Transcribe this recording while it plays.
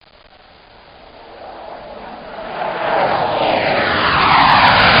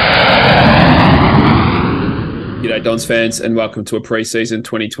G'day Dons fans and welcome to a pre-season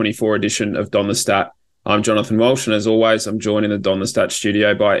 2024 edition of Don the Stat. I'm Jonathan Walsh and as always I'm joined in the Don the Stat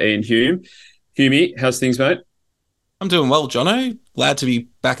studio by Ian Hume. Humey, how's things mate? I'm doing well, Jono. Glad to be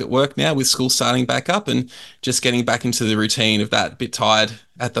back at work now with school starting back up and just getting back into the routine of that. Bit tired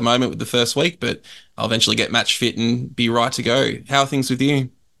at the moment with the first week, but I'll eventually get match fit and be right to go. How are things with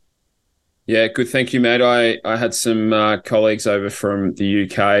you? Yeah, good. Thank you, mate. I had some colleagues over from the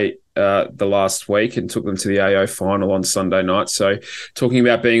UK the last week and took them to the AO final on Sunday night. So talking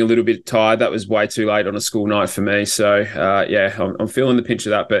about being a little bit tired, that was way too late on a school night for me. So yeah, I'm feeling the pinch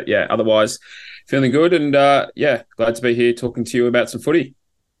of that. But yeah, otherwise feeling good and yeah, glad to be here talking to you about some footy.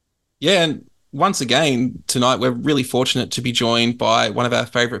 Yeah, and once again, tonight we're really fortunate to be joined by one of our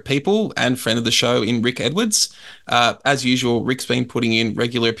favourite people and friend of the show in Rick Edwards. As usual, Rick's been putting in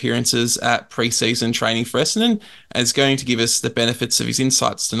regular appearances at pre-season training for Essendon and is going to give us the benefits of his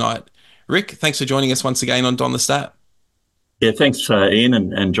insights tonight. Rick, thanks for joining us once again on Don the Stat. Yeah, thanks, Ian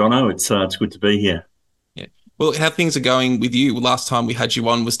and Jono. It's good to be here. Yeah. Well, how things are going with you? Last time we had you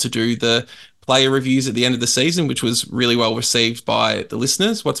on was to do the player reviews at the end of the season, which was really well received by the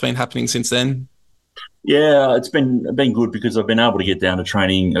listeners. What's been happening since then? Yeah, it's been good because I've been able to get down to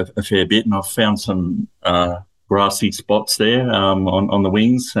training a fair bit, and I've found some grassy spots there on the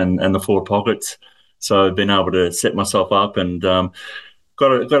wings and the forward pockets. So I've been able to set myself up and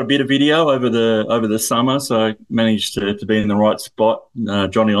got a bit of video over the summer. So I managed to be in the right spot,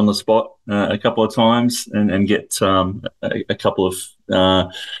 Johnny on the spot a couple of times, and get a couple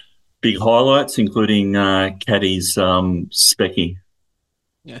of big highlights, including Caddy's Specky.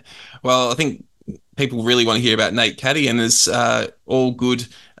 Yeah. Well, I think people really want to hear about Nate Caddy, and as all good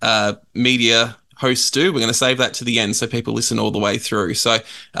media hosts do, we're going to save that to the end so people listen all the way through. So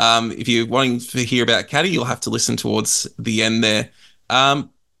if you're wanting to hear about Caddy, you'll have to listen towards the end there. But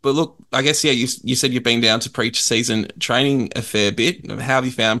look, I guess, yeah, you said you've been down to pre-season training a fair bit. How have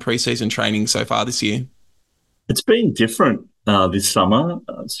you found pre-season training so far this year? It's been different this summer,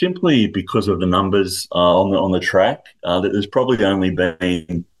 simply because of the numbers on the track. There's probably only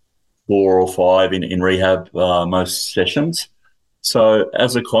been 4 or 5 in rehab most sessions. So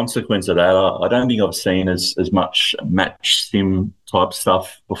as a consequence of that, I don't think I've seen as much match sim type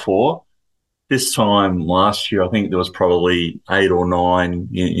stuff before. This time last year, I think there was probably 8 or 9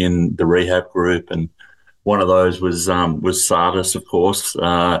 in the rehab group, and one of those was Sardis, of course.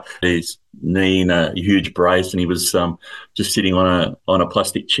 His knee in a huge brace, and he was just sitting on a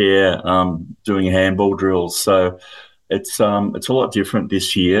plastic chair doing handball drills. So it's a lot different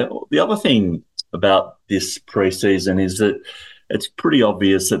this year. The other thing about this preseason is that it's pretty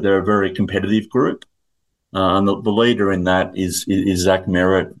obvious that they're a very competitive group. And the leader in that is Zach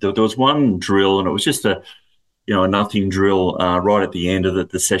Merritt. There was one drill, and it was just a nothing drill right at the end of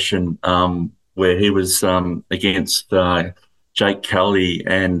the session where he was against Jake Kelly,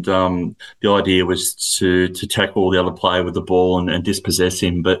 and the idea was to tackle the other player with the ball and dispossess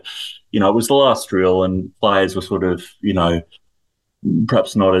him. But it was the last drill, and players were sort of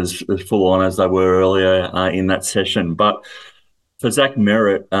perhaps not as full on as they were earlier in that session, but for Zach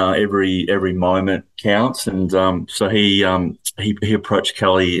Merritt, every moment counts, and so he approached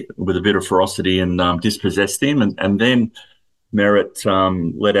Kelly with a bit of ferocity and dispossessed him, and then Merritt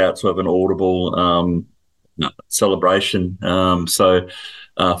let out sort of an audible celebration. So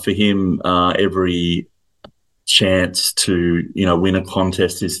for him, every chance to win a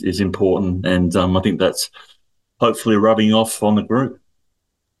contest is important, and I think that's hopefully rubbing off on the group.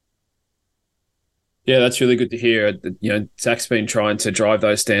 Yeah, that's really good to hear. Zach's been trying to drive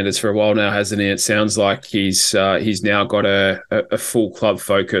those standards for a while now, hasn't he? It sounds like he's now got a full club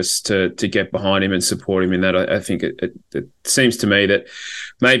focus to get behind him and support him in that. I think it seems to me that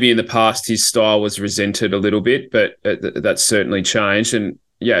maybe in the past his style was resented a little bit, but that's certainly changed. And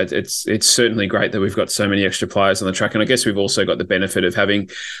yeah, it's certainly great that we've got so many extra players on the track. And I guess we've also got the benefit of having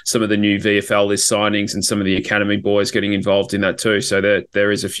some of the new VFL list signings and some of the academy boys getting involved in that too. So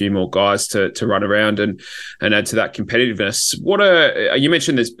there is a few more guys to run around and add to that competitiveness. You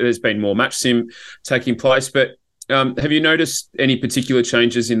mentioned there's been more match sim taking place, but have you noticed any particular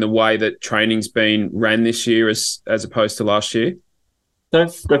changes in the way that training's been ran this year as opposed to last year?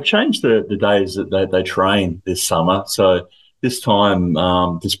 They've changed the days that they train this summer. So this time,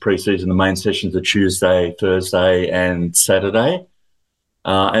 this preseason, the main sessions are Tuesday, Thursday, and Saturday,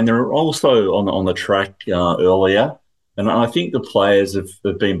 and they're also on the track earlier. And I think the players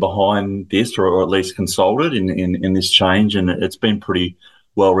have been behind this, or at least consulted in this change, and it's been pretty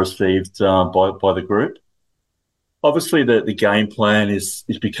well received by the group. Obviously, the game plan is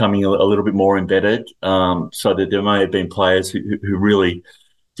becoming a little bit more embedded, so that there may have been players who really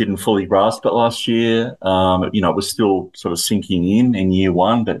didn't fully grasp it last year. It was still sort of sinking in year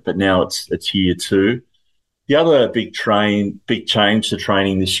one, but now it's year two. The other big change to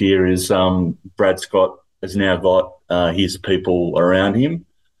training this year is Brad Scott has now got his people around him.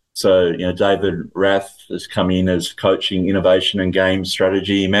 So, David Rath has come in as coaching, innovation and game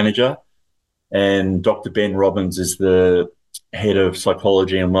strategy manager. And Dr. Ben Robbins is the head of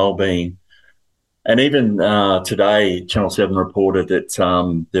psychology and wellbeing. And even today, Channel 7 reported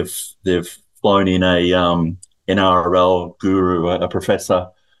that they've flown in a NRL guru, a professor,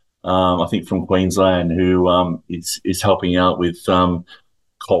 I think from Queensland, who is helping out with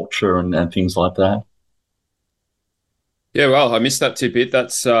culture and things like that. Yeah, well, I missed that tidbit.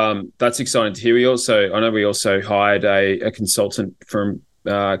 That's exciting to hear. I know we also hired a consultant from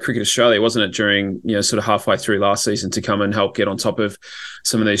Cricket Australia, wasn't it, during sort of halfway through last season to come and help get on top of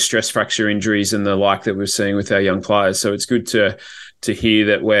some of these stress fracture injuries and the like that we're seeing with our young players. So it's good to hear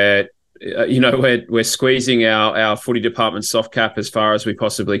that we're squeezing our footy department soft cap as far as we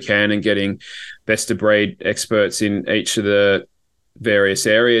possibly can and getting best of breed experts in each of the various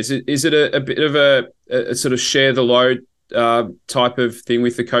areas. Is it a bit of a sort of share the load type of thing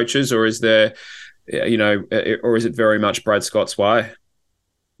with the coaches, or is there, or is it very much Brad Scott's way?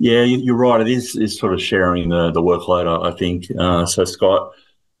 Yeah, you're right. It is sort of sharing the workload, I think. So Scott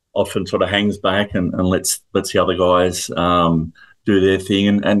often sort of hangs back and lets the other guys do their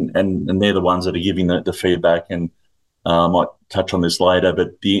thing, and they're the ones that are giving the feedback. And I might touch on this later,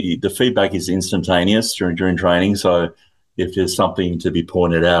 but the feedback is instantaneous during training. So if there's something to be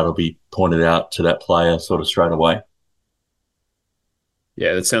pointed out, it'll be pointed out to that player sort of straight away.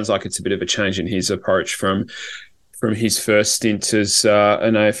 Yeah, that sounds like it's a bit of a change in his approach from his first stint as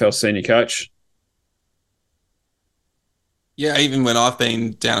an AFL senior coach. Yeah, even when I've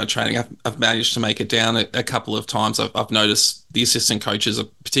been down at training, I've managed to make it down a couple of times. I've noticed the assistant coaches,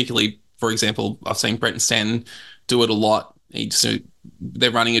 particularly, for example, I've seen Brenton Stanton do it a lot.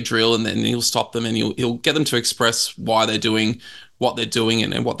 They're running a drill and then he'll stop them and he'll get them to express why they're doing what they're doing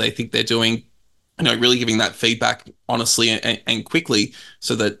and what they think they're doing. Really giving that feedback honestly and quickly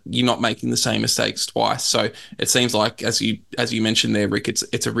so that you're not making the same mistakes twice. So it seems like, as you mentioned there, Rick,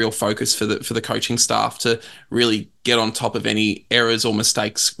 it's a real focus for the coaching staff to really get on top of any errors or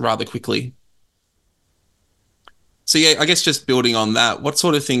mistakes rather quickly. So yeah, I guess just building on that, what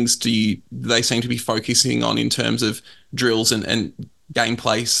sort of things do they seem to be focusing on in terms of drills and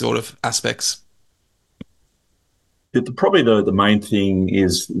gameplay sort of aspects? Probably the main thing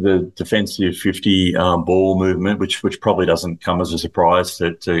is the defensive 50 ball movement, which probably doesn't come as a surprise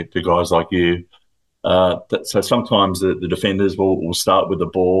to guys like you. So sometimes the defenders will start with the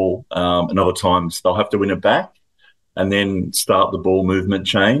ball, and other times they'll have to win it back and then start the ball movement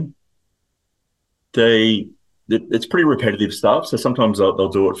chain. It's pretty repetitive stuff. So sometimes they'll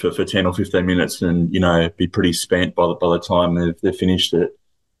do it for 10 or 15 minutes and, be pretty spent by the time they've finished it.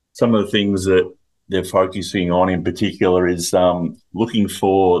 Some of the things that they're focusing on in particular is looking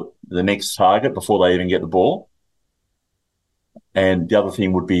for the next target before they even get the ball. And the other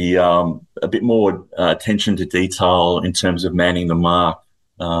thing would be a bit more attention to detail in terms of manning the mark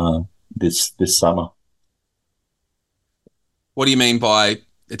this summer. What do you mean by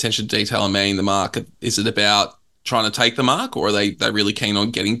attention to detail and manning the mark? Is it about trying to take the mark, or are they really keen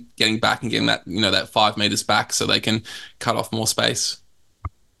on getting back and getting that that 5 meters back so they can cut off more space?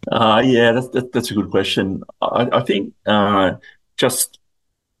 Yeah, that's a good question. I think just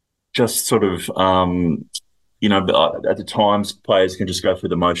sort of at the times players can just go through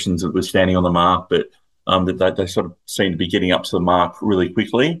the motions that we're standing on the mark, but that they sort of seem to be getting up to the mark really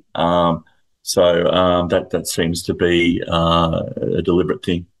quickly. So that seems to be a deliberate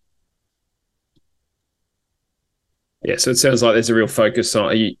thing. Yeah, so it sounds like there's a real focus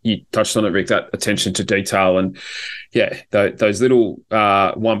on, you touched on it, Rick, that attention to detail, and yeah, those little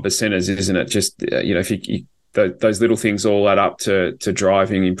 1%ers, isn't it? Just if those little things all add up to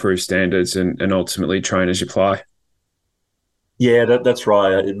driving improved standards and ultimately train as you play. Yeah, that's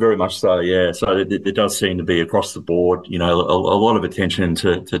right. Very much so. Yeah, so it does seem to be across the board. A lot of attention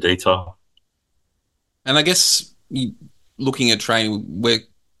to detail. And I guess looking at training, we're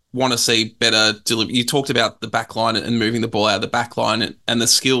want to see better delivery. You talked about the back line and moving the ball out of the back line, and the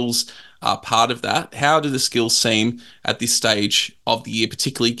skills are part of that. How do the skills seem at this stage of the year,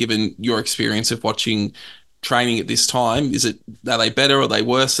 particularly given your experience of watching training at this time? Are they better, or are they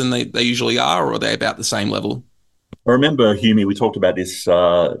worse than they usually are, or are they about the same level? I remember, Humie, we talked about this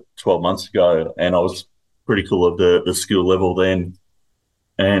 12 months ago, and I was critical of the skill level then.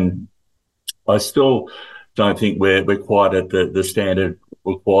 And I still don't think we're quite at the standard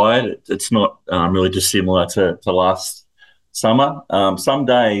required. It's not really dissimilar to last summer. Some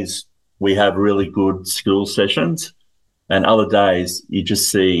days we have really good skill sessions, and other days you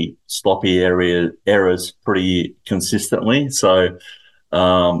just see sloppy errors pretty consistently. So,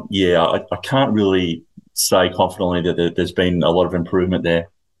 I can't really say confidently that there's been a lot of improvement there.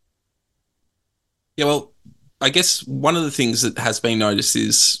 Yeah, well, I guess one of the things that has been noticed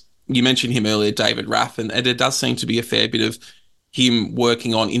is you mentioned him earlier, David Raff, and it does seem to be a fair bit of him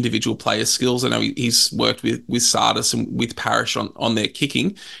working on individual player skills. I know he's worked with Sardis and with Parish on their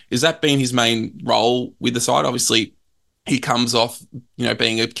kicking. Has that been his main role with the side? Obviously, he comes off,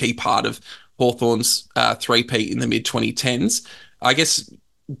 being a key part of Hawthorn's three-peat in the mid-2010s. I guess,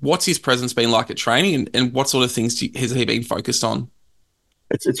 what's his presence been like at training, and what sort of things has he been focused on?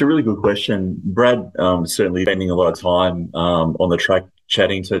 It's a really good question. Brad certainly spending a lot of time on the track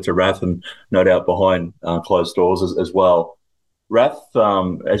chatting to Rath, and no doubt behind closed doors as well. Rath,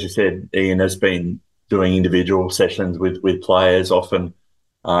 as you said, Ian, has been doing individual sessions with players, often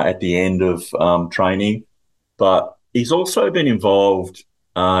at the end of training. But he's also been involved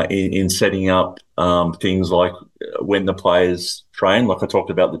in setting up things like when the players train, like I talked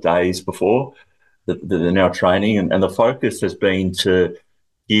about the days before, that they're now training. And the focus has been to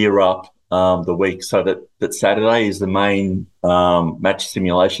gear up the week so that Saturday is the main match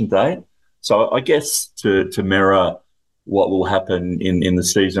simulation day. So I guess to mirror what will happen in the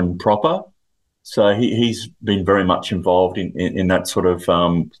season proper. So he's been very much involved in that sort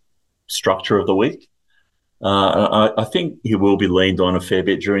of structure of the week. I think he will be leaned on a fair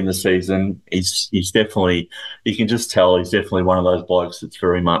bit during the season. He's definitely, you can just tell he's definitely one of those blokes that's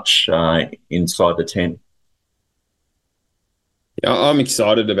very much inside the tent. Yeah, I'm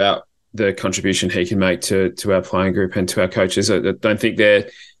excited about the contribution he can make to our playing group and to our coaches. I don't think they're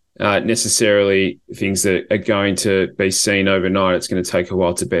necessarily things that are going to be seen overnight. It's going to take a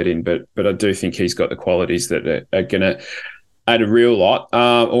while to bed in, but I do think he's got the qualities that are going to add a real lot,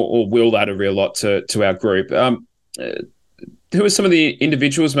 or will add a real lot to our group. Who are some of the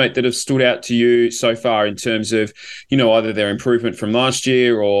individuals, mate, that have stood out to you so far in terms of, either their improvement from last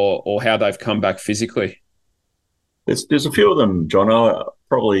year or how they've come back physically? There's a few of them, John.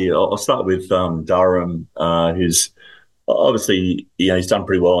 I'll start with Durham, who's obviously, he's done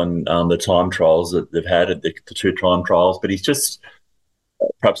pretty well in the time trials that they've had at the two time trials, but he's just,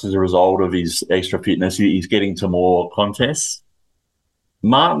 perhaps as a result of his extra fitness, he's getting to more contests.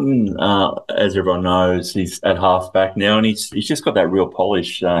 Martin, as everyone knows, he's at halfback now, and he's just got that real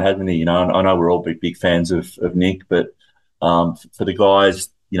polish, hasn't he? I know we're all big fans of Nick, but for the guys,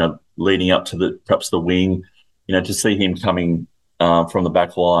 leading up to perhaps the wing, to see him coming from the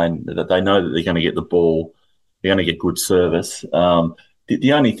back line, that they know that they're going to get the ball, they're going to get good service.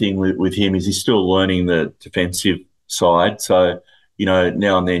 The only thing with him is he's still learning the defensive side. So,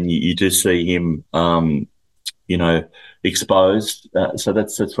 now and then you do see him, exposed. So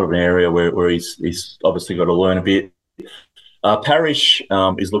that's sort of an area where he's obviously got to learn a bit. Parish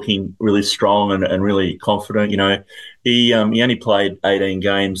is looking really strong and really confident. He only played 18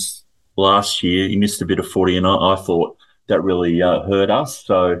 games last year. He missed a bit of footy, and I thought that really hurt us.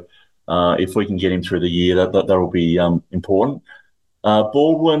 So if we can get him through the year, that will be important.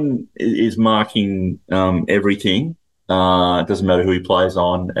 Baldwin is marking everything. It doesn't matter who he plays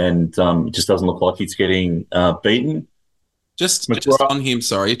on, and it just doesn't look like he's getting beaten. Just on him,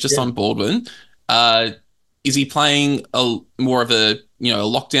 on Baldwin. Is he playing more of a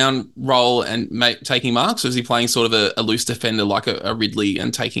lockdown role and taking marks, or is he playing sort of a loose defender like a Ridley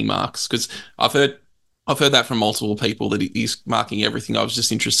and taking marks? Because I've heard that from multiple people that he's marking everything. I was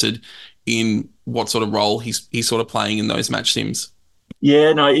just interested in what sort of role he's sort of playing in those match sims.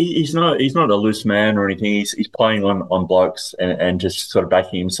 Yeah, no, he's not a loose man or anything. He's playing on blokes and just sort of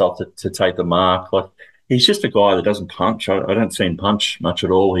backing himself to take the mark. Like, he's just a guy that doesn't punch. I don't see him punch much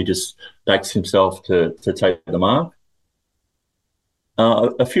at all. He just backs himself to take the mark.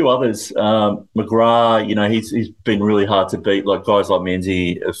 A few others, McGrath, he's been really hard to beat. Like guys like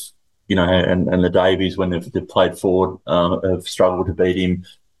Menzies, and the Davies, when they've played forward, have struggled to beat him.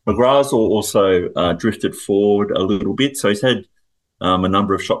 McGrath's also drifted forward a little bit, so he's had a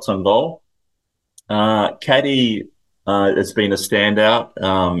number of shots on goal. Caddy has been a standout,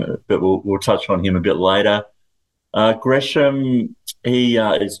 but we'll touch on him a bit later. Gresham, he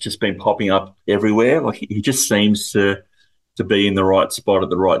has just been popping up everywhere. Like he just seems to be in the right spot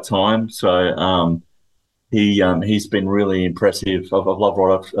at the right time. So he's been really impressive. I've loved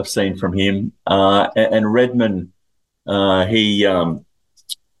what I've seen from him. And Redman, he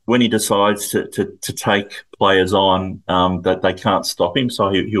when he decides to take players on, that they can't stop him, so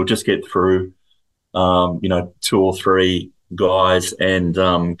he'll just get through, two or three guys and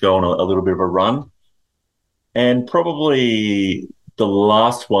go on a little bit of a run. And probably the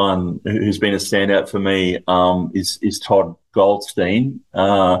last one who's been a standout for me is Todd Goldstein.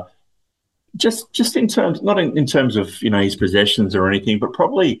 Just in terms, not in terms of his possessions or anything, but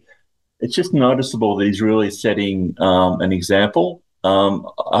probably it's just noticeable that he's really setting an example.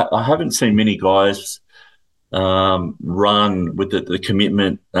 I haven't seen many guys run with the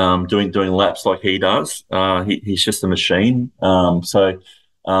commitment, doing laps like he does. He's just a machine.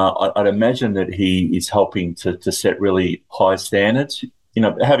 I'd imagine that he is helping to set really high standards.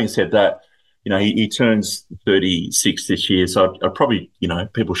 Having said that, he turns 36 this year, so I probably,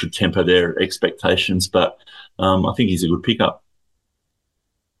 people should temper their expectations, but I think he's a good pickup.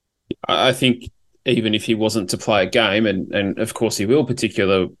 I think even if he wasn't to play a game, and of course he will,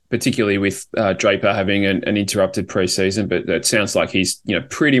 particularly with Draper having an interrupted preseason, but it sounds like he's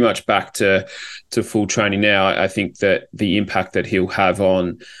pretty much back to full training now. I think that the impact that he'll have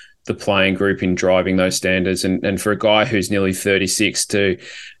on the playing group in driving those standards, and for a guy who's nearly 36 to,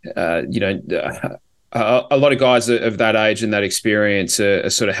 a lot of guys of that age and that experience are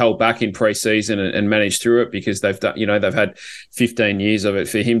sort of held back in preseason and managed through it because they've had 15 years of it.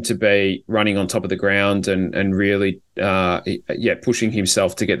 For him to be running on top of the ground and really, pushing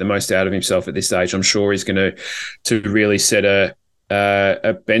himself to get the most out of himself at this age, I'm sure he's going to really set a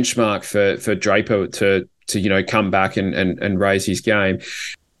benchmark for Draper to come back and raise his game.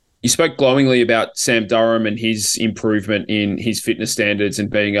 You spoke glowingly about Sam Durham and his improvement in his fitness standards and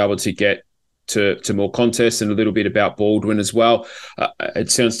being able to get to more contests, and a little bit about Baldwin as well.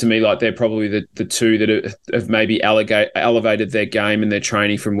 It sounds to me like they're probably the two that have maybe elevated their game and their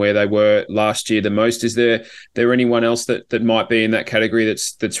training from where they were last year the most. Is there anyone else that might be in that category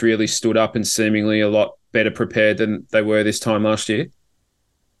that's really stood up and seemingly a lot better prepared than they were this time last year?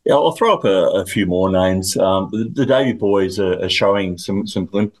 Yeah, I'll throw up a few more names. The Davey boys are showing some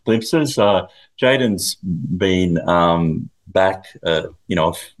glimpses. Jaden's been back,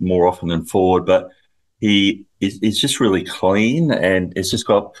 more often than forward, but he is just really clean, and it's just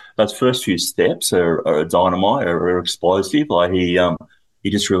got those first few steps are dynamite, are explosive. Like he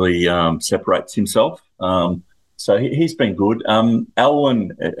just really separates himself. So he's been good.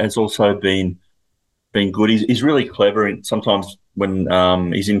 Alwyn has also been good. He's really clever, and sometimes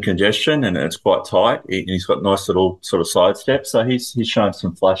when he's in congestion and it's quite tight, he's got nice little sort of side steps. So he's shown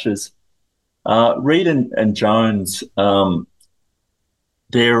some flashes. Reed and Jones,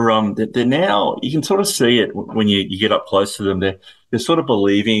 they're now, you can sort of see it when you get up close to them. They're sort of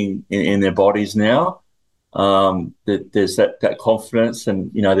believing in their bodies now. That there's that confidence,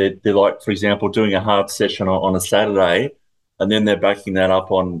 and they're like, for example, doing a hard session on a Saturday, and then they're backing that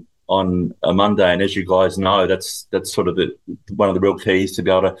up on a Monday. And as you guys know, that's sort of one of the real keys to be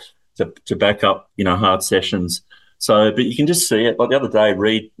able to back up hard sessions. So, but you can just see it. Like the other day,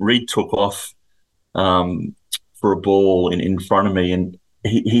 Reed took off for a ball in front of me, and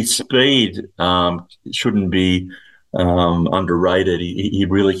his speed shouldn't be underrated. He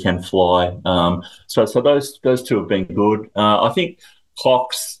really can fly. So those two have been good. I think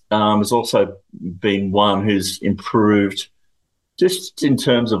Cox has also been one who's improved just in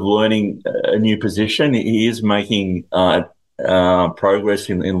terms of learning a new position. He is making progress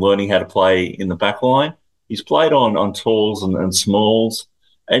in learning how to play in the back line. He's played on talls and smalls,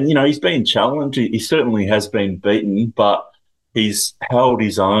 and he's been challenged. He certainly has been beaten, but he's held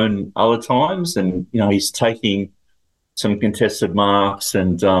his own other times, and he's taking some contested marks,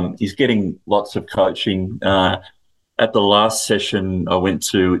 and he's getting lots of coaching. At the last session I went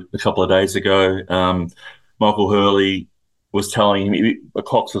to a couple of days ago, Michael Hurley was telling him,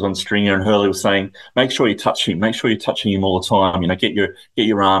 Cox was on stringer, and Hurley was saying, make sure you touch him, make sure you're touching him all the time, get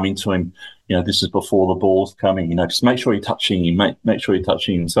your arm into him. This is before the ball's coming, just make sure you're touching him, make sure you're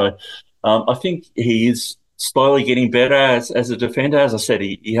touching him. So I think he is slowly getting better as a defender. As I said,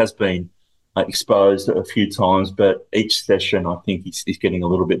 he has been exposed a few times, but each session I think he's getting a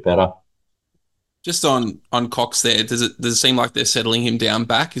little bit better. Just on Cox there, does it seem like they're settling him down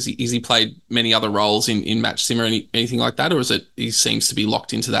back? Is he played many other roles in Match Sim or anything like that, or is it he seems to be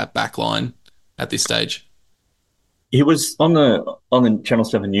locked into that back line at this stage? He was on the Channel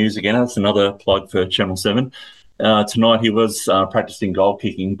 7 News again. That's another plug for Channel 7. Tonight he was practicing goal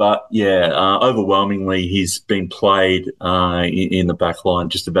kicking, but overwhelmingly he's been played in the back line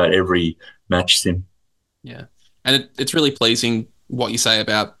just about every Match Sim. Yeah, and it's really pleasing what you say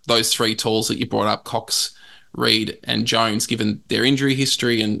about those three talls that you brought up, Cox, Reed and Jones, given their injury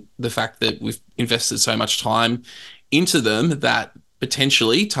history and the fact that we've invested so much time into them, that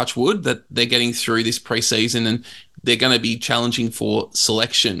potentially, touch wood, that they're getting through this preseason and they're going to be challenging for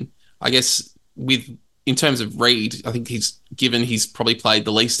selection. I guess in terms of Reed, I think he's probably played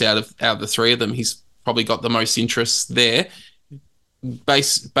the least out of the three of them. He's probably got the most interest there.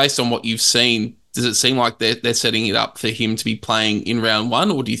 Based on what you've seen, does it seem like they're setting it up for him to be playing in round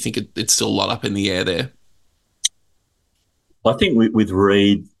one, or do you think it's still a lot up in the air there? I think with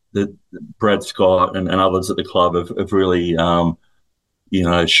Reid, that Brad Scott and others at the club have really,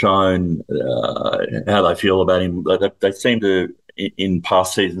 shown how they feel about him. They seem to, in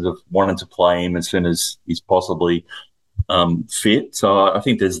past seasons, have wanted to play him as soon as he's possibly fit. So I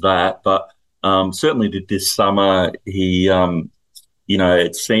think there's that. But certainly this summer, he,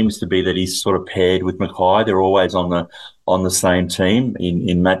 it seems to be that he's sort of paired with Mackay. They're always on the same team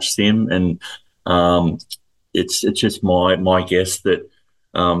in match sim, and it's just my guess that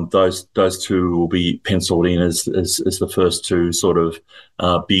those two will be penciled in as the first two sort of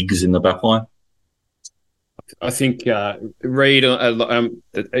bigs in the backline. I think Reid, I'm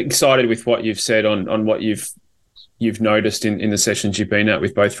excited with what you've said on what you've noticed in the sessions you've been at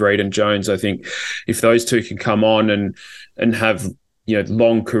with both Reid and Jones. I think if those two can come on and have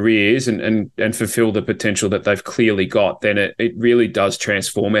long careers and fulfill the potential that they've clearly got, then it really does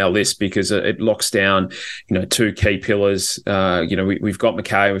transform our list, because it locks down, two key pillars. We've got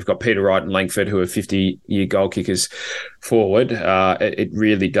Mackay, we've got Peter Wright and Langford, who are 50-year goal kickers forward. It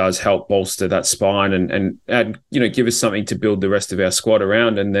really does help bolster that spine and give us something to build the rest of our squad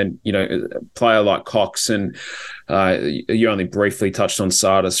around. And then, a player like Cox and you only briefly touched on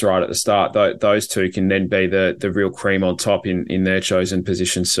Sardis right at the start. Those two can then be the real cream on top in their chosen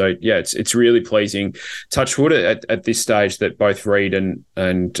positions. So yeah, it's really pleasing. Touch wood at this stage that both Reid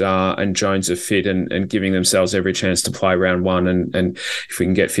and Jones are fit and giving themselves every chance to play round one. And if we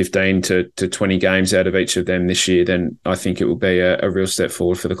can get 15 to 20 games out of each of them this year, then I think it will be a real step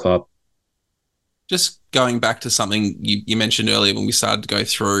forward for the club. Just going back to something you mentioned earlier when we started to go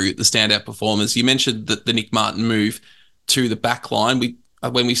through the standout performers, you mentioned that the Nick Martin move to the back line.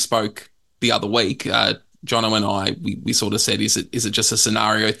 When we spoke the other week, Jono and I, we sort of said, is it just a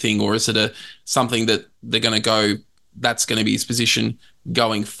scenario thing, or is it something that they're going to go, that's going to be his position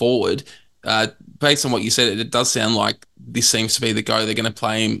going forward? Based on what you said, it does sound like this seems to be the go. They're going to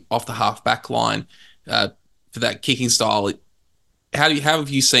play him off the half back line for that kicking style. How have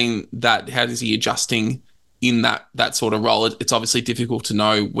you seen that? How is he adjusting in that sort of role? It's obviously difficult to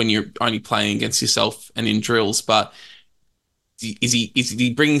know when you're only playing against yourself and in drills, but is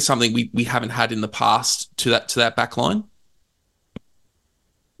he bringing something we haven't had in the past to that back line?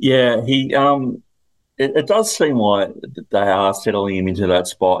 Yeah, he it does seem like they are settling him into that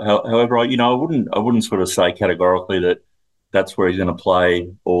spot. However, I wouldn't sort of say categorically that that's where he's going to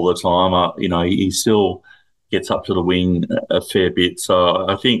play all the time. He still gets up to the wing a fair bit. So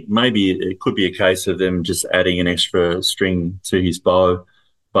I think maybe it could be a case of them just adding an extra string to his bow.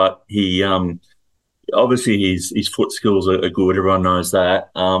 But he obviously his foot skills are good. Everyone knows that.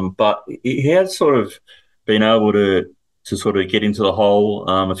 But he has sort of been able to sort of get into the hole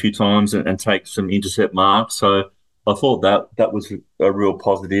a few times and take some intercept marks. So I thought that was a real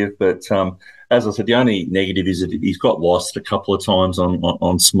positive. But as I said, the only negative is that he's got lost a couple of times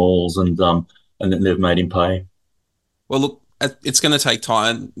on smalls and then they've made him pay. Well, look, it's going to take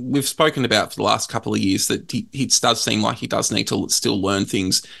time. We've spoken about for the last couple of years that he does seem like he does need to still learn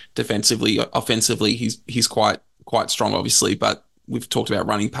things defensively. Offensively, he's quite strong, obviously, but we've talked about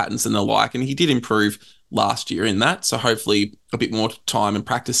running patterns and the like, and he did improve last year in that. So hopefully a bit more time and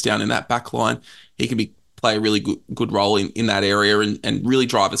practice down in that back line, he can play a really good role in that area and really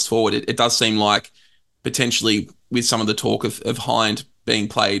drive us forward. It does seem like potentially with some of the talk of Hind being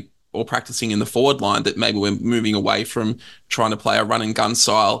played or practicing in the forward line, that maybe we're moving away from trying to play a run and gun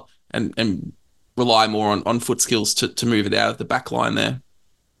style and rely more on foot skills to move it out of the back line there.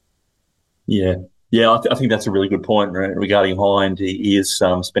 Yeah, I think that's a really good point regarding Hind. He is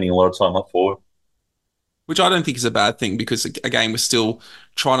spending a lot of time up forward, which I don't think is a bad thing, because again, we're still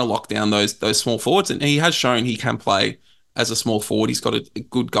trying to lock down those small forwards, and he has shown he can play as a small forward. He's got a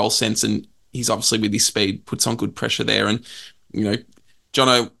good goal sense, and he's obviously with his speed puts on good pressure there. And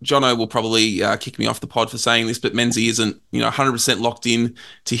Jono will probably kick me off the pod for saying this, but Menzies isn't 100% locked in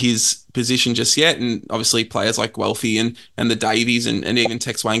to his position just yet. And obviously players like Guelphy and the Davies and even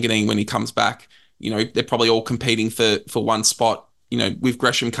Tex Wanganeen when he comes back, they're probably all competing for one spot. With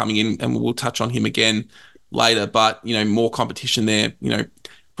Gresham coming in, and we'll touch on him again later, but more competition there.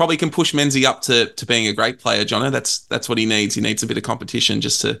 Probably can push Menzies up to being a great player, Jono. That's what he needs. He needs a bit of competition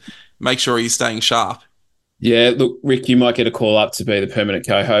just to make sure he's staying sharp. Yeah, look, Rick, you might get a call up to be the permanent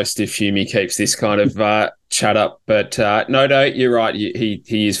co-host if Humi keeps this kind of chat up. But no, you're right.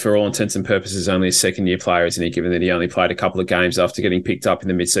 He is, for all intents and purposes, only a second-year player, isn't he, given that he only played a couple of games after getting picked up in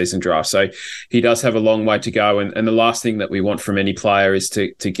the mid-season draft. So he does have a long way to go. And the last thing that we want from any player is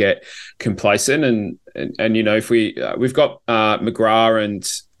to get complacent. And you know, if we've got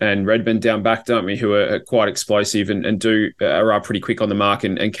McGrath and Redmond down back, don't we, who are quite explosive and are pretty quick on the mark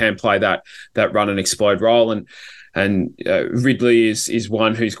and can play that run and explode role. And Ridley is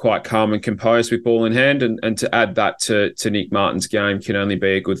one who's quite calm and composed with ball in hand, and to add that to Nick Martin's game can only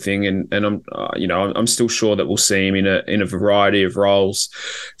be a good thing. And I'm still sure that we'll see him in a variety of roles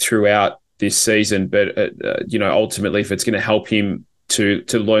throughout this season. But ultimately, if it's going to help him to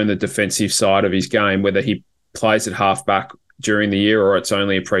learn the defensive side of his game, whether he plays at halfback during the year or it's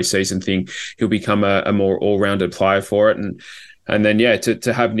only a preseason thing, he'll become a more all-rounded player for it. And then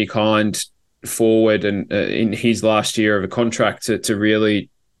to have Nick Hind forward and in his last year of a contract to really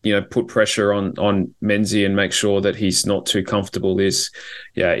put pressure on Menzie and make sure that he's not too comfortable is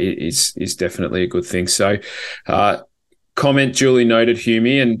definitely a good thing. So comment duly noted,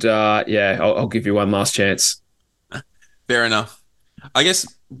 Humi, and I'll give you one last chance. Fair enough. I guess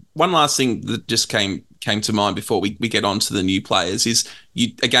one last thing that just came to mind before we get on to the new players is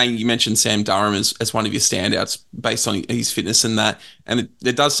you mentioned Sam Durham as one of your standouts based on his fitness and that, and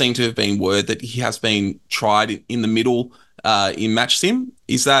there does seem to have been word that he has been tried in the middle in match sim.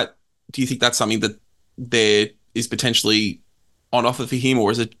 Do you think that's something that there is potentially on offer for him, or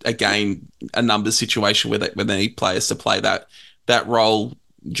is it again a numbers situation where they need players to play that role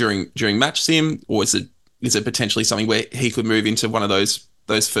during match sim, or is it potentially something where he could move into one of those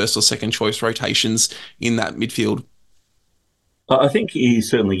first or second choice rotations in that midfield? I think he's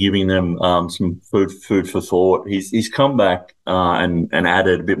certainly giving them some food for thought. He's come back and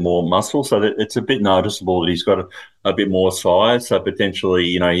added a bit more muscle, so that it's a bit noticeable that he's got a bit more size. So potentially,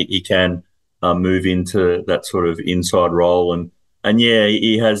 he can move into that sort of inside role, and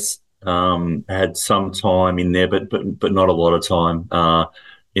he has had some time in there, but not a lot of time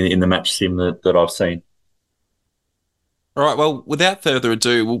in the match sim that I've seen. All right, well, without further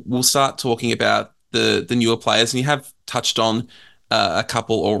ado, we'll start talking about the newer players, and you have touched on a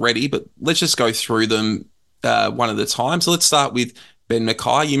couple already, but let's just go through them one at a time. So let's start with Ben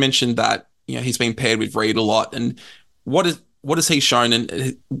McKay. You mentioned that he's been paired with Reid a lot, and what has he shown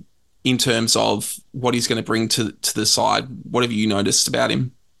in terms of what he's going to bring to the side? What have you noticed about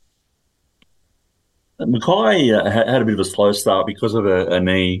him? McKay had a bit of a slow start because of a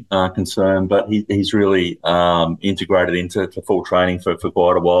knee concern, but he's really integrated into full training for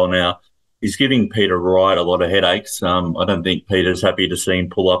quite a while now. He's giving Peter Wright a lot of headaches. I don't think Peter's happy to see him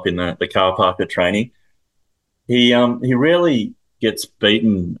pull up in the car park at training. He rarely gets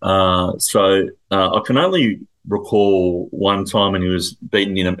beaten, so I can only recall one time when he was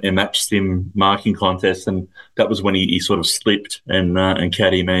beaten in a match sim marking contest, and that was when he sort of slipped and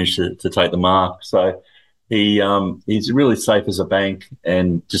Caddy managed to take the mark. So he's really safe as a bank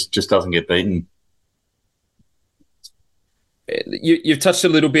and just doesn't get beaten. You've touched a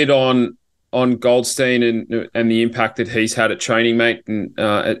little bit on Goldstein and the impact that he's had at training, mate. And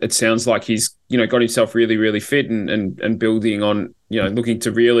it sounds like he's got himself really, really fit and building on looking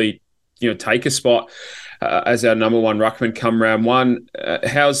to really take a spot as our number one ruckman come round one.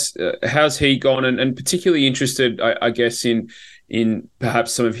 How's he gone? And particularly interested, I guess, in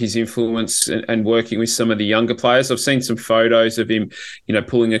perhaps some of his influence and working with some of the younger players. I've seen some photos of him,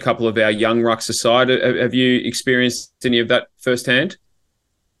 pulling a couple of our young rucks aside. Have you experienced any of that firsthand?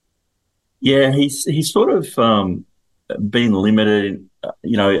 Yeah, he's sort of been limited.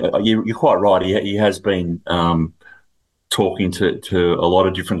 You're quite right. He has been talking to a lot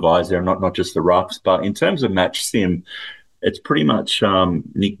of different guys there, not just the rucks. But in terms of match sim, it's pretty much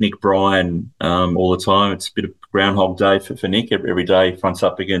Nick Bryan all the time. It's a bit of Groundhog Day for Nick. Every day he fronts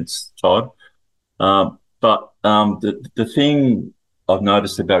up against Todd. But the thing I've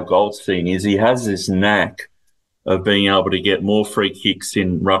noticed about Goldstein is he has this knack of being able to get more free kicks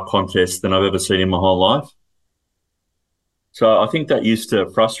in ruck contests than I've ever seen in my whole life. So I think that used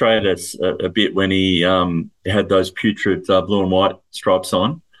to frustrate us a bit when he had those putrid blue and white stripes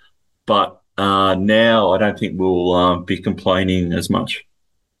on. But now I don't think we'll be complaining as much.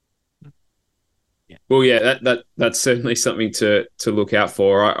 Well, yeah, that's certainly something to look out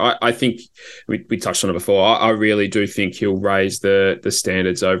for. I think we touched on it before. I really do think he'll raise the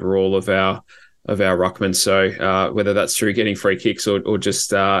standards overall of our ruckman. So whether that's through getting free kicks or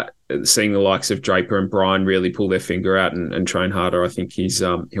just seeing the likes of Draper and Bryan really pull their finger out and train harder, I think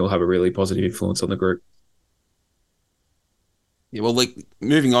he'll have a really positive influence on the group. Yeah, well, like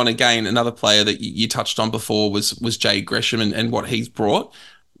moving on again, another player that you touched on before was Jay Gresham and what he's brought.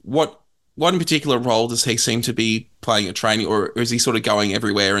 What in particular role does he seem to be playing at training, or is he sort of going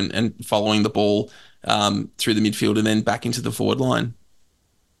everywhere and following the ball through the midfield and then back into the forward line?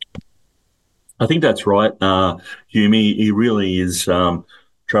 I think that's right. Hume, he really is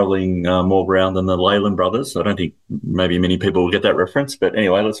travelling more ground than the Leyland brothers. I don't think maybe many people will get that reference, but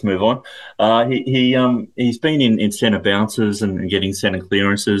anyway, let's move on. He's been in centre bounces and getting centre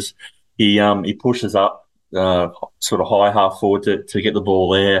clearances. He pushes up sort of high half forward to get the ball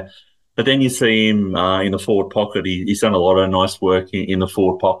there. But then you see him in the forward pocket. He's done a lot of nice work in the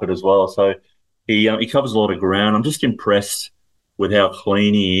forward pocket as well. So he covers a lot of ground. I'm just impressed with how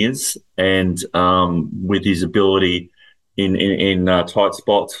clean he is and with his ability in tight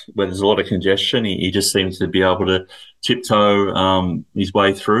spots where there's a lot of congestion. He just seems to be able to tiptoe his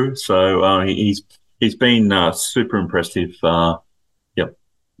way through. So he's been super impressive. Yep.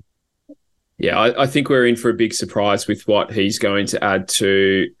 Yeah, I think we're in for a big surprise with what he's going to add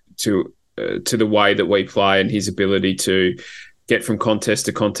to the way that we play and his ability to get from contest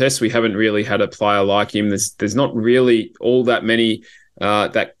to contest. We haven't really had a player like him. There's not really all that many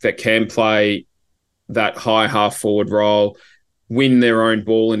that can play that high half forward role, win their own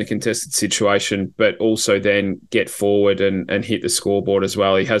ball in a contested situation, but also then get forward and hit the scoreboard as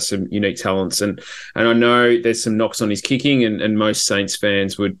well. He has some unique talents, and I know there's some knocks on his kicking, and most Saints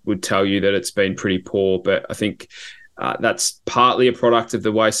fans would tell you that it's been pretty poor, but I think that's partly a product of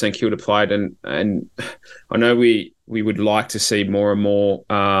the way St Kilda played, and I know we would like to see more and more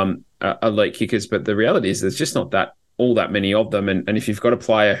elite kickers, but the reality is there's just not all that many of them. And if you've got a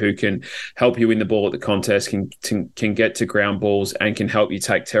player who can help you win the ball at the contest, can get to ground balls and can help you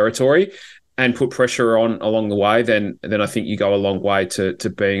take territory and put pressure on along the way, then I think you go a long way to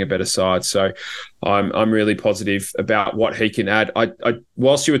being a better side. So I'm really positive about what he can add. I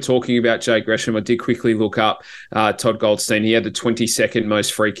whilst you were talking about Jay Gresham, I did quickly look up Todd Goldstein. He had the 22nd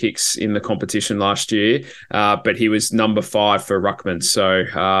most free kicks in the competition last year, but he was number 5 for ruckman.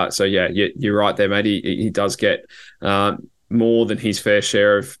 So yeah, you're right there, mate. He does get more than his fair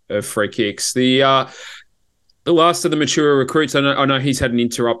share of free kicks. The last of the mature recruits, I know he's had an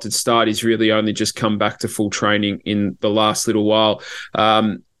interrupted start. He's really only just come back to full training in the last little while.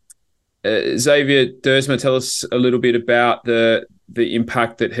 Xavier Dersma, tell us a little bit about the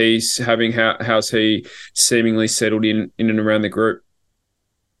impact that he's having. How's he seemingly settled in and around the group?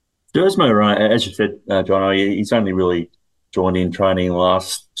 Dersma, right, as you said, John, he's only really joined in training the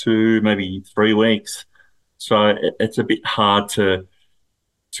last 2, maybe 3 weeks. So it's a bit hard to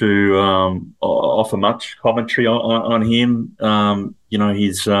offer much commentary on him.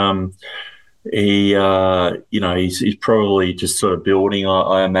 He's probably just sort of building.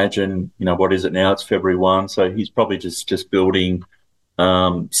 I imagine. What is it now? It's February 1, so he's probably just building.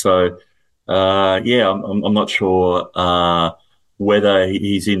 I'm not sure whether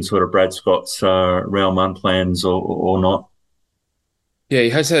he's in sort of Brad Scott's round 1 plans or not. Yeah, he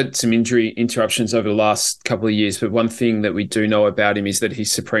has had some injury interruptions over the last couple of years, but one thing that we do know about him is that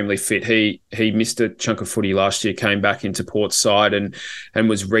he's supremely fit. He missed a chunk of footy last year, came back into Port's side and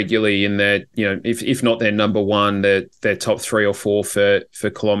was regularly in their, if not their number 1, their top 3 or 4 for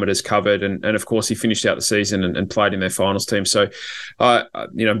kilometres covered. And of course, he finished out the season and played in their finals team. So,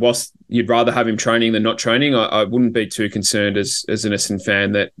 whilst you'd rather have him training than not training, I wouldn't be too concerned as an Essendon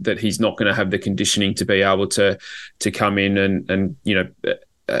fan that he's not going to have the conditioning to be able to come in and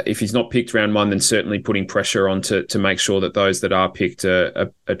if he's not picked round 1, then certainly putting pressure on to make sure that those that are picked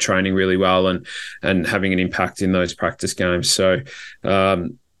are training really well and having an impact in those practice games. So, I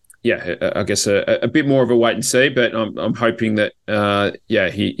guess a bit more of a wait and see, but I'm hoping that,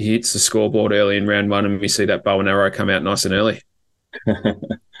 he hits the scoreboard early in round 1 and we see that bow and arrow come out nice and early.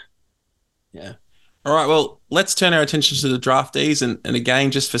 Yeah. All right, well, let's turn our attention to the draftees. And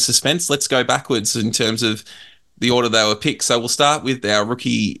again, just for suspense, let's go backwards in terms of the order they were picked. So we'll start with our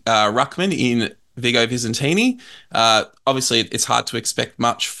rookie ruckman in Vigo Vicentini. Obviously, it's hard to expect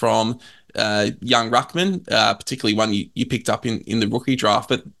much from young ruckman, particularly one you picked up in the rookie draft.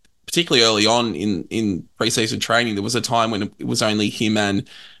 But particularly early on in preseason training, there was a time when it was only him and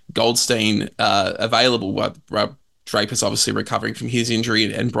Goldstein available. Draper's obviously recovering from his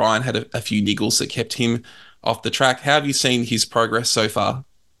injury, and Brian had a few niggles that kept him off the track. How have you seen his progress so far?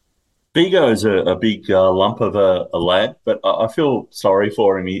 Vigo's a big lump of a lad, but I feel sorry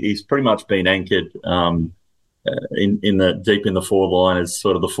for him. He's pretty much been anchored in the deep in the forward line as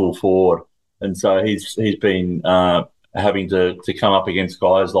sort of the full forward, and so he's been having to come up against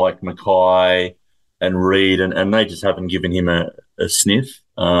guys like Mackay and Reid, and they just haven't given him a sniff.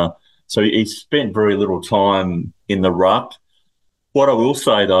 So he's spent very little time in the ruck. What I will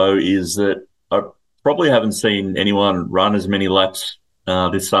say though is that I probably haven't seen anyone run as many laps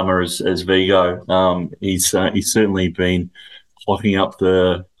this summer as Vigo. He's certainly been clocking up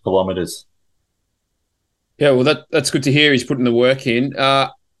the kilometres. Yeah, well, that's good to hear. He's putting the work in.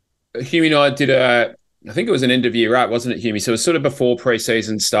 Hume and I did I think it was an end of year wrap, wasn't it, Hume? So it was sort of before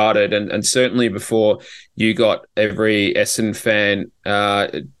preseason started, and certainly before you got every Essendon fan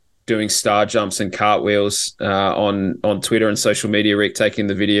doing star jumps and cartwheels on Twitter and social media. Rick taking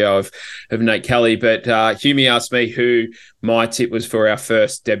the video of Nate Kelly, but Hume asked me who my tip was for our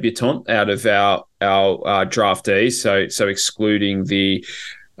first debutant out of our draftees. So excluding the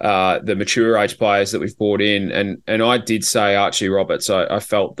mature age players that we've brought in, and I did say Archie Roberts. I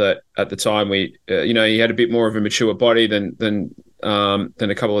felt that at the time he had a bit more of a mature body than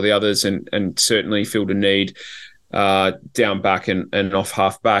a couple of the others, and certainly filled a need down back and off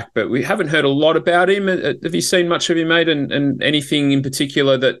half back. But we haven't heard a lot about him. Have you seen much of him, mate? And anything in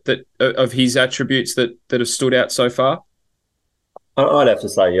particular that of his attributes that have stood out so far? I'd have to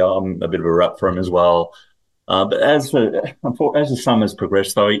say, yeah, I'm a bit of a rep for him as well. But as the summer's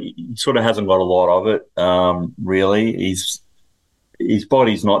progressed, though, he sort of hasn't got a lot of it. Really, his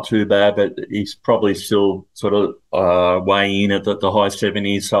body's not too bad, but he's probably still sort of weighing in at the high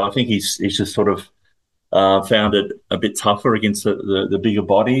 70s. So I think he's just sort of found it a bit tougher against the bigger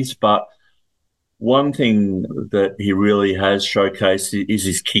bodies. But one thing that he really has showcased is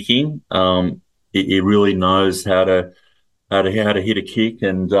his kicking. He really knows how to hit a kick,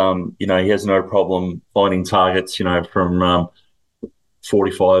 and he has no problem finding targets, from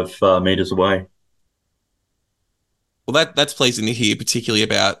 45 meters away. Well, that's pleasing to hear, particularly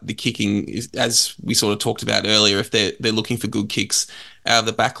about the kicking, as we sort of talked about earlier. If they're looking for good kicks out of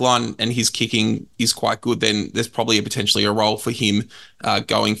the back line and his kicking is quite good, then there's probably potentially a role for him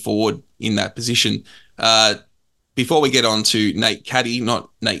going forward in that position. Before we get on to Nate Caddy, not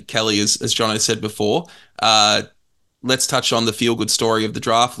Nate Kelly, as John has said before, let's touch on the feel-good story of the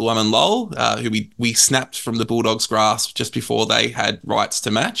draft, Luamin Lowell, who we snapped from the Bulldogs' grasp just before they had rights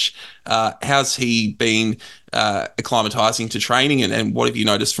to match. How's he been acclimatising to training, and what have you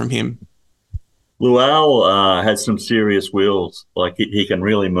noticed from him? Luau has some serious wheels. Like he can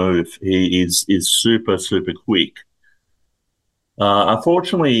really move. He is super, super quick.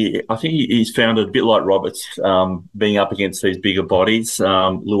 Unfortunately, I think he's found it a bit like Roberts, being up against these bigger bodies.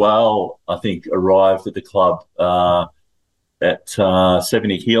 Luau, I think, arrived at the club at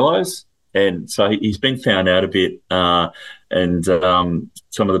 70 kilos, and so he's been found out a bit, and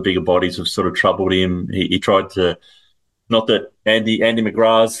some of the bigger bodies have sort of troubled him. He tried to, not that Andy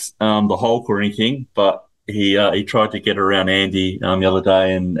McGrath's the Hulk or anything, but he tried to get around Andy the other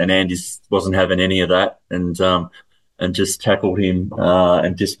day, and Andy wasn't having any of that, and just tackled him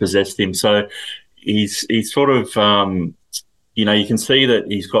and dispossessed him. So he's sort of, you can see that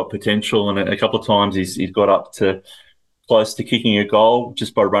he's got potential, and a couple of times he's got up to close to kicking a goal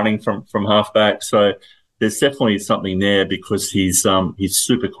just by running from halfback. So there's definitely something there because he's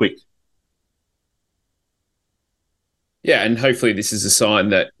super quick. Yeah, and hopefully this is a sign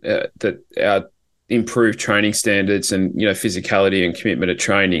that our improved training standards and physicality and commitment to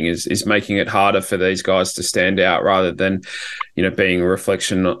training is making it harder for these guys to stand out, rather than being a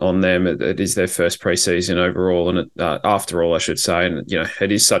reflection on them. It is their first preseason overall, and after all, I should say, and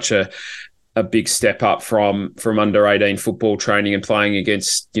it is such a big step up from under 18 football training and playing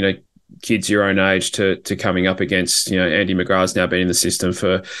against kids your own age to coming up against Andy McGrath's now been in the system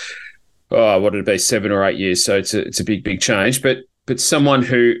for what did it be, 7 or 8 years. So it's a big change, but someone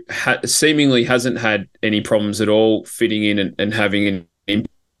who seemingly hasn't had any problems at all fitting in and having an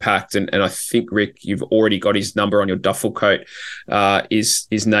impact. And I think, Rick, you've already got his number on your duffel coat, is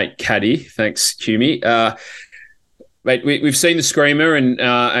Nate Caddy. Thanks, Hume. Mate, we've seen the screamer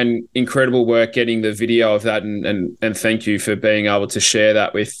and incredible work getting the video of that, and thank you for being able to share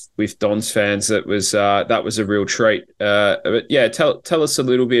that with Don's fans. That was a real treat. But yeah, tell us a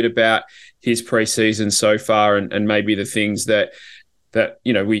little bit about his preseason so far, and maybe the things that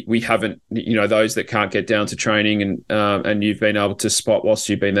we haven't, those that can't get down to training, and you've been able to spot whilst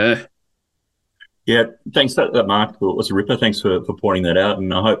you've been there. Yeah, thanks. That mark was a ripper. Thanks for pointing that out,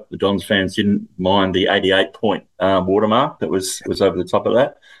 and I hope the Dons fans didn't mind the 88-point watermark that was over the top of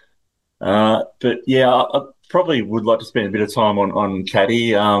that. But yeah, I probably would like to spend a bit of time on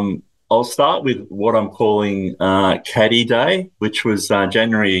Caddy. I'll start with what I'm calling Caddy Day, which was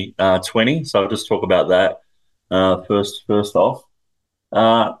January 20. So I'll just talk about that first off.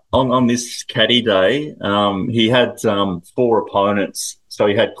 On this Caddy Day, he had 4 opponents. So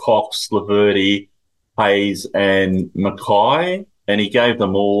he had Cox, Laverty, Hayes and Mackay, and he gave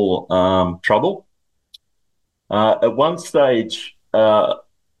them all trouble. At one stage,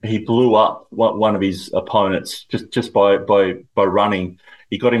 he blew up one of his opponents just by running.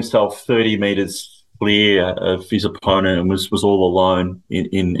 He got himself 30 metres clear of his opponent and was all alone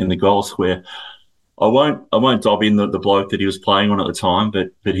in the goal square. I won't dob in the bloke that he was playing on at the time,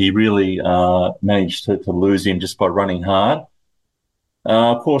 but he really managed to lose him just by running hard.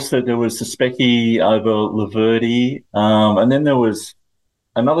 Of course, there was the Specky over Laverty, and then there was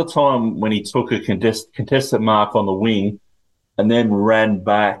another time when he took a contested mark on the wing and then ran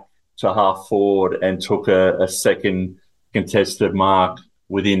back to half forward and took a second contested mark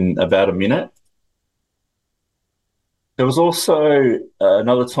within about a minute. There was also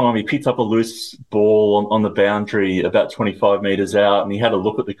another time he picked up a loose ball on the boundary about 25 metres out, and he had a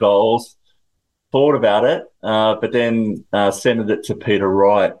look at the goals, thought about it, but then sent it to Peter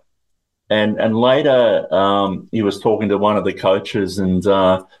Wright. And later he was talking to one of the coaches, and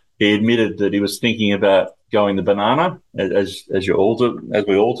he admitted that he was thinking about going the banana, as we all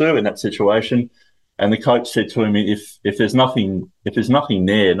do in that situation. And the coach said to him, if there's nothing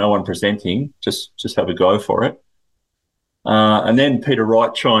there, no one presenting, just have a go for it. And then Peter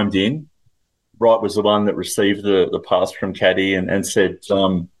Wright chimed in. Wright was the one that received the pass from Caddy and said,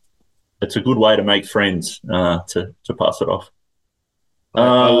 it's a good way to make friends, to pass it off.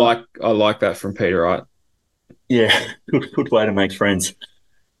 I like that from Peter Wright. Yeah, good way to make friends.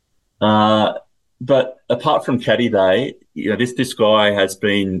 But apart from Caddy Day, this guy has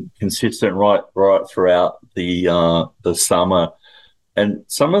been consistent right throughout the summer, and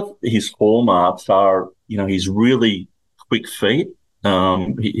some of his hallmarks are, he's really quick feet.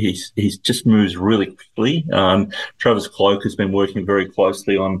 He's just moves really quickly. Travis Cloak has been working very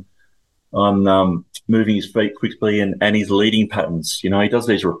closely on moving his feet quickly and his leading patterns. He does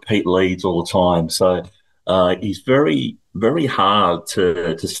these repeat leads all the time. So he's very, very hard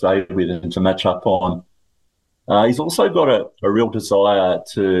to stay with and to match up on. He's also got a real desire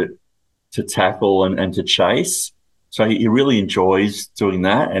to tackle and to chase. So he really enjoys doing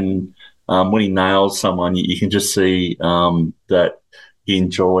that. And when he nails someone, you can just see that he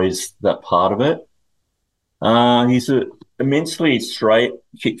enjoys that part of it. He's immensely straight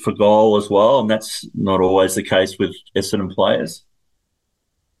kick for goal as well, and that's not always the case with Essendon players.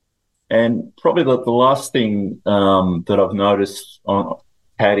 And probably the last thing that I've noticed on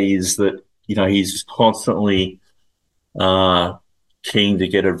Paddy is that, he's constantly keen to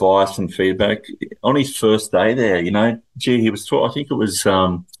get advice and feedback. On his first day there, he was taught, I think it was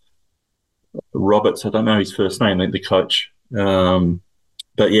Roberts, I don't know his first name, the coach.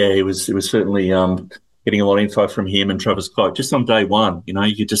 But yeah, it was certainly getting a lot of info from him and Travis Cloak just on day one.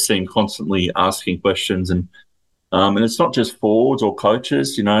 You could just see him constantly asking questions, and it's not just forwards or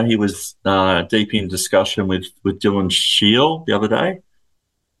coaches. He was deep in discussion with Dylan Shiel the other day.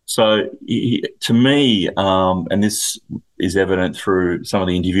 So to me, and this is evident through some of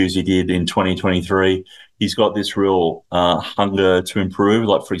the interviews he did in 2023, he's got this real hunger to improve.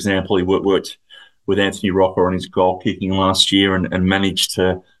 Like, for example, he worked with Anthony Rocker on his goal kicking last year and managed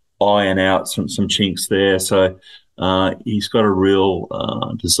to iron out some chinks there. So he's got a real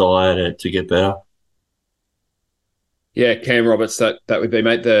desire to get better. Yeah, Cam Roberts, that would be,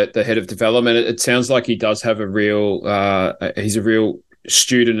 mate, the head of development. It sounds like he does have he's a real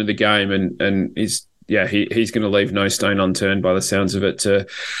student of the game, and he's going to leave no stone unturned by the sounds of it to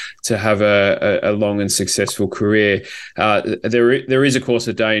have a long and successful career. There is, of course,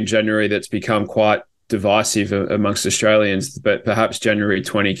 a day in January that's become quite divisive amongst Australians, but perhaps January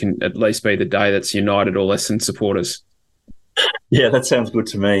 20 can at least be the day that's united all Essendon supporters. Yeah, that sounds good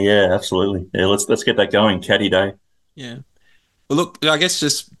to me. Yeah, absolutely. Yeah, let's get that going. Caddy Day. Yeah. Well, look, I guess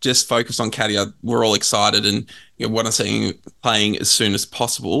just focus on Caddy. We're all excited and want to see him playing as soon as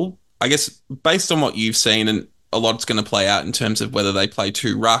possible. I guess based on what you've seen, and a lot's going to play out in terms of whether they play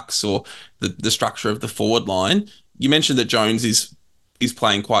two rucks or the structure of the forward line. You mentioned that Jones is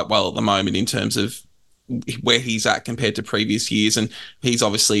playing quite well at the moment in terms of where he's at compared to previous years, and he's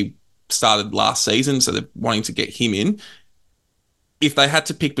obviously started last season, so they're wanting to get him in. If they had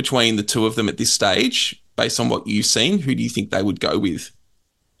to pick between the two of them at this stage, based on what you've seen, who do you think they would go with?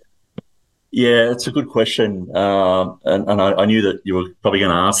 Yeah, it's a good question. And I knew that you were probably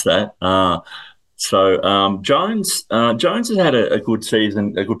going to ask that. So Jones has had a good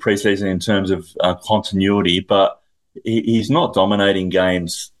season, a good preseason in terms of continuity, but he's not dominating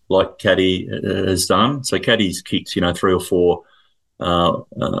games like Caddy has done. So Caddy's kicked, 3 or 4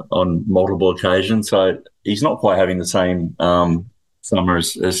 on multiple occasions. So he's not quite having the same summer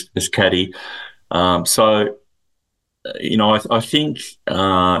as Caddy. So, I think,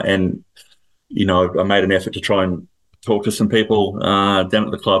 and, I made an effort to try and talk to some people down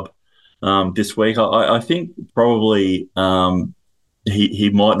at the club this week. I think probably he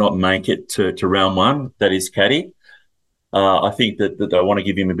might not make it to round one. That is Caddy. I think that they want to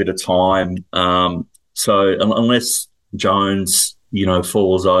give him a bit of time. So unless Jones,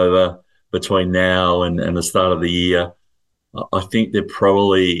 falls over between now and the start of the year, I think they're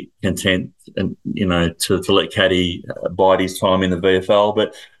probably content and to let Caddy bide his time in the VFL.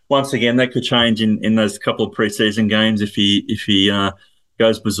 But once again, that could change in those couple of preseason games if he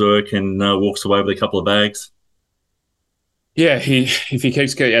goes berserk and walks away with a couple of bags. Yeah, if he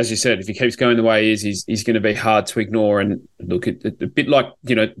keeps going, as you said, if he keeps going the way he is, he's going to be hard to ignore. And look, a bit like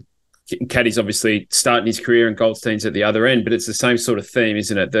Caddy's obviously starting his career and Goldstein's at the other end, but it's the same sort of theme,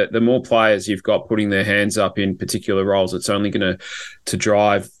 isn't it? The more players you've got putting their hands up in particular roles, it's only going to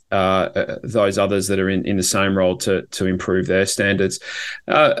drive those others that are in the same role to improve their standards.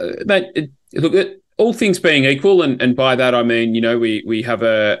 Mate, look, all things being equal, and by that I mean, we have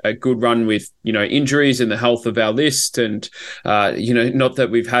a good run with, injuries and the health of our list, and not that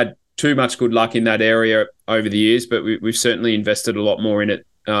we've had too much good luck in that area over the years, but we've certainly invested a lot more in it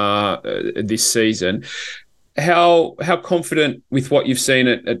this season. How confident with what you've seen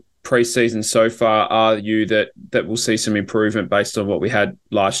at pre-season so far are you that we'll see some improvement based on what we had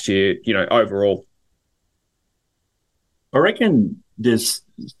last year, overall? I reckon there's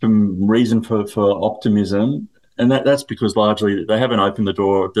some reason for optimism, and that's because largely they haven't opened the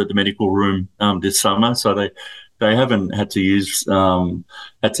door of the medical room this summer, so they haven't had to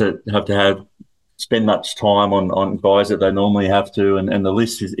spend much time on guys that they normally have to, and the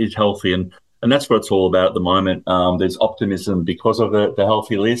list is healthy, and that's what it's all about at the moment. There's optimism because of the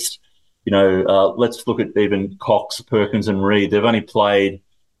healthy list. Let's look at even Cox, Perkins, and Reid. They've only played a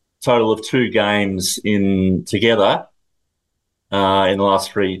total of 2 games together in the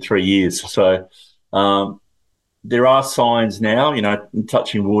last three years. So there are signs now,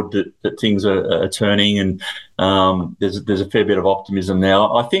 touching wood, that things are turning, and there's a fair bit of optimism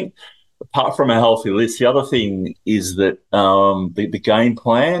now. I think apart from a healthy list, the other thing is that the game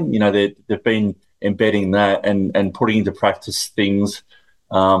plan, they've been embedding that and putting into practice things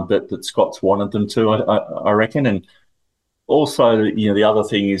that Scott's wanted them to, I reckon. And also, the other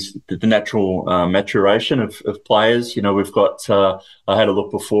thing is the natural maturation of players. We've got, I had a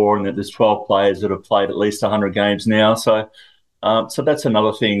look before, and there's 12 players that have played at least 100 games now. So that's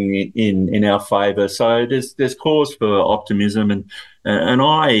another thing in our favour. So there's cause for optimism, and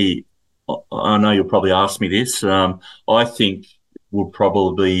I know you'll probably ask me this. I think we'll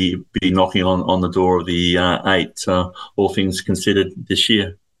probably be knocking on the door of the 8, all things considered, this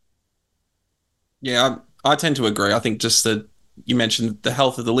year. Yeah, I tend to agree. I think just that you mentioned the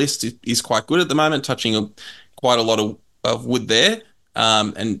health of the list is quite good at the moment, touching quite a lot of wood there.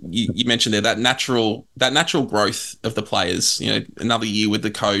 And you mentioned there that natural growth of the players. Another year with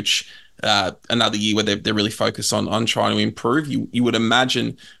the coach, another year where they're really focused on trying to improve. You would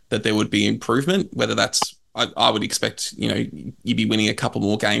imagine that there would be improvement, whether that's, I would expect, you'd be winning a couple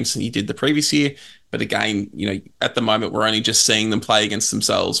more games than you did the previous year. But again, at the moment, we're only just seeing them play against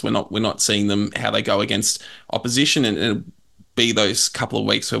themselves. We're not seeing them how they go against opposition, and it'll be those couple of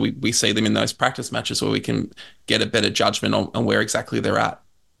weeks where we see them in those practice matches where we can get a better judgment on where exactly they're at.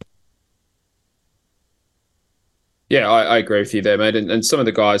 Yeah, I agree with you there, mate. And some of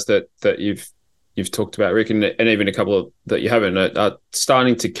the guys that you've talked about, Rick, and even a couple of that you haven't, are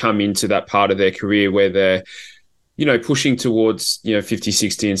starting to come into that part of their career where they're, pushing towards, 50,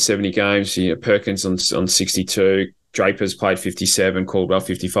 60 and 70 games. Perkins on 62, Draper's played 57, Caldwell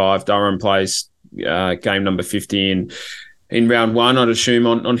 55, Durham plays game number 50 in round 1, I'd assume,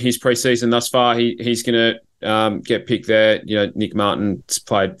 on his preseason thus far. He's going to get picked there. Nick Martin's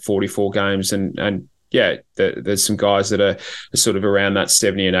played 44 games, and yeah, there's some guys that are sort of around that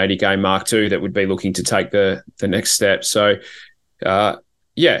 70 and 80 game mark too that would be looking to take the next step. So,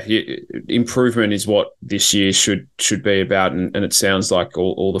 improvement is what this year should be about, and it sounds like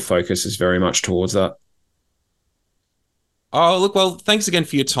all the focus is very much towards that. Oh, look, well, thanks again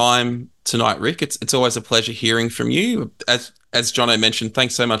for your time tonight, Rick. It's always a pleasure hearing from you. As Jono mentioned,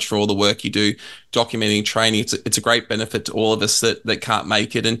 thanks so much for all the work you do documenting training. It's a great benefit to all of us that can't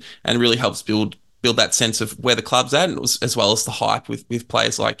make it, and really helps build that sense of where the club's at, as well as the hype with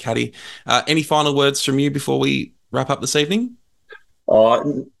players like Caddy. Any final words from you before we wrap up this evening?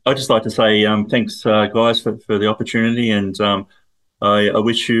 I'd just like to say thanks, guys, for the opportunity, and I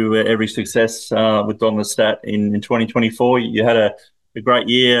wish you every success with Don the Stat in 2024. You had a great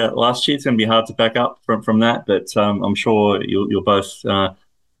year last year. It's going to be hard to back up from that, but I'm sure you'll both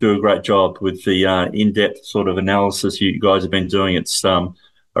do a great job with the in-depth sort of analysis you guys have been doing. It's a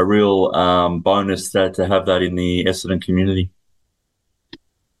real bonus to have that in the Essendon community.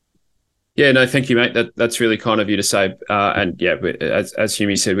 Yeah, no, thank you, mate. That's really kind of you to say. And yeah, as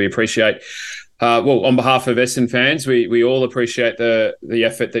Humie said, we appreciate. Well, on behalf of Essendon fans, we all appreciate the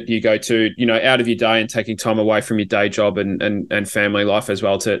effort that you go to, out of your day and taking time away from your day job and family life as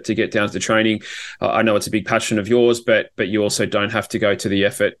well to get down to the training. I know it's a big passion of yours, but you also don't have to go to the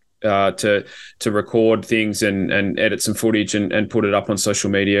effort to record things and edit some footage and put it up on social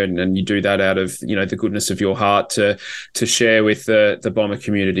media, and you do that out of the goodness of your heart to share with the Bomber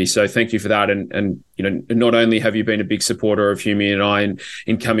community. So thank you for that, and not only have you been a big supporter of Humie and I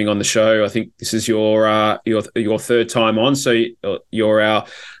in coming on the show. I think this is your third time on, so you're our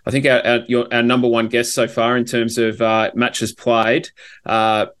number one guest so far in terms of matches played,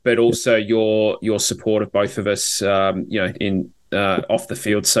 but also your support of both of us, in off the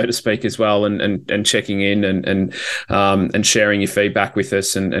field, so to speak, as well, and checking in and sharing your feedback with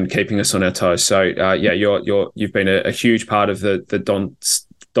us and keeping us on our toes. So you've been a huge part of the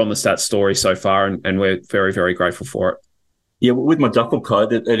Don the Stat story so far, and we're very, very grateful for it. Yeah, with my duffel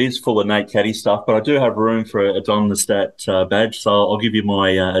coat, it is full of Nate Caddy stuff, but I do have room for a Don the Stat badge, so I'll give you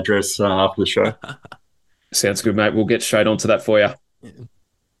my address after the show. Sounds good, mate. We'll get straight onto that for you. Yeah.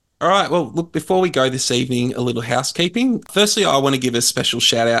 All right. Well, look, before we go this evening, a little housekeeping. Firstly, I want to give a special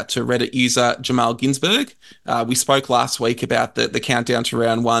shout out to Reddit user Jamal Ginsberg. We spoke last week about the countdown to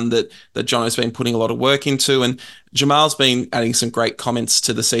round one that John has been putting a lot of work into, and Jamal's been adding some great comments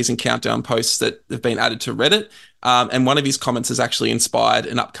to the season countdown posts that have been added to Reddit. And one of his comments has actually inspired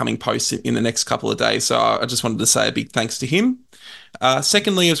an upcoming post in the next couple of days. So I just wanted to say a big thanks to him.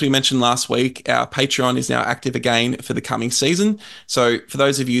 Secondly, as we mentioned last week, our Patreon is now active again for the coming season. So for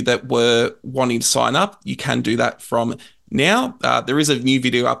those of you that were wanting to sign up, you can do that from now. There is a new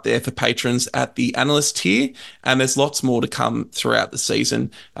video up there for patrons at the analyst tier, and there's lots more to come throughout the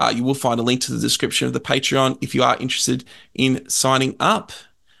season. You will find a link to the description of the Patreon if you are interested in signing up.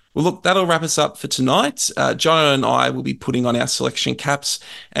 Well, look, that'll wrap us up for tonight. Jono and I will be putting on our selection caps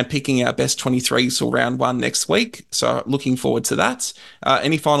and picking our best 23s for round one next week. So looking forward to that.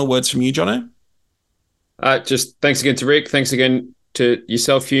 Any final words from you, Jono? Just thanks again to Rick. Thanks again to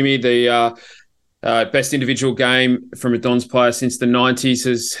yourself, Humie. The best individual game from a Dons player since the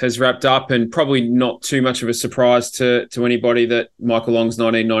 90s has wrapped up, and probably not too much of a surprise to anybody that Michael Long's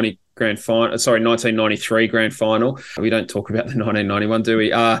 1993 grand final. We don't talk about the 1991, do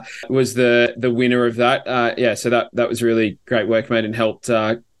we? Was the winner of that. So that was really great work, mate, and helped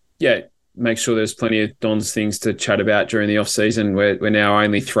make sure there's plenty of Dons things to chat about during the off season. We're now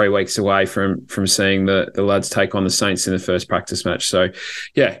only 3 weeks away from seeing the lads take on the Saints in the first practice match. So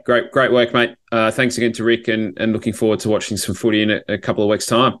yeah, great work, mate. Thanks again to Rick, and looking forward to watching some footy in a couple of weeks'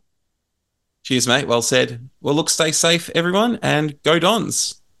 time. Cheers, mate. Well said. Well, look, stay safe, everyone, and go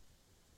Dons.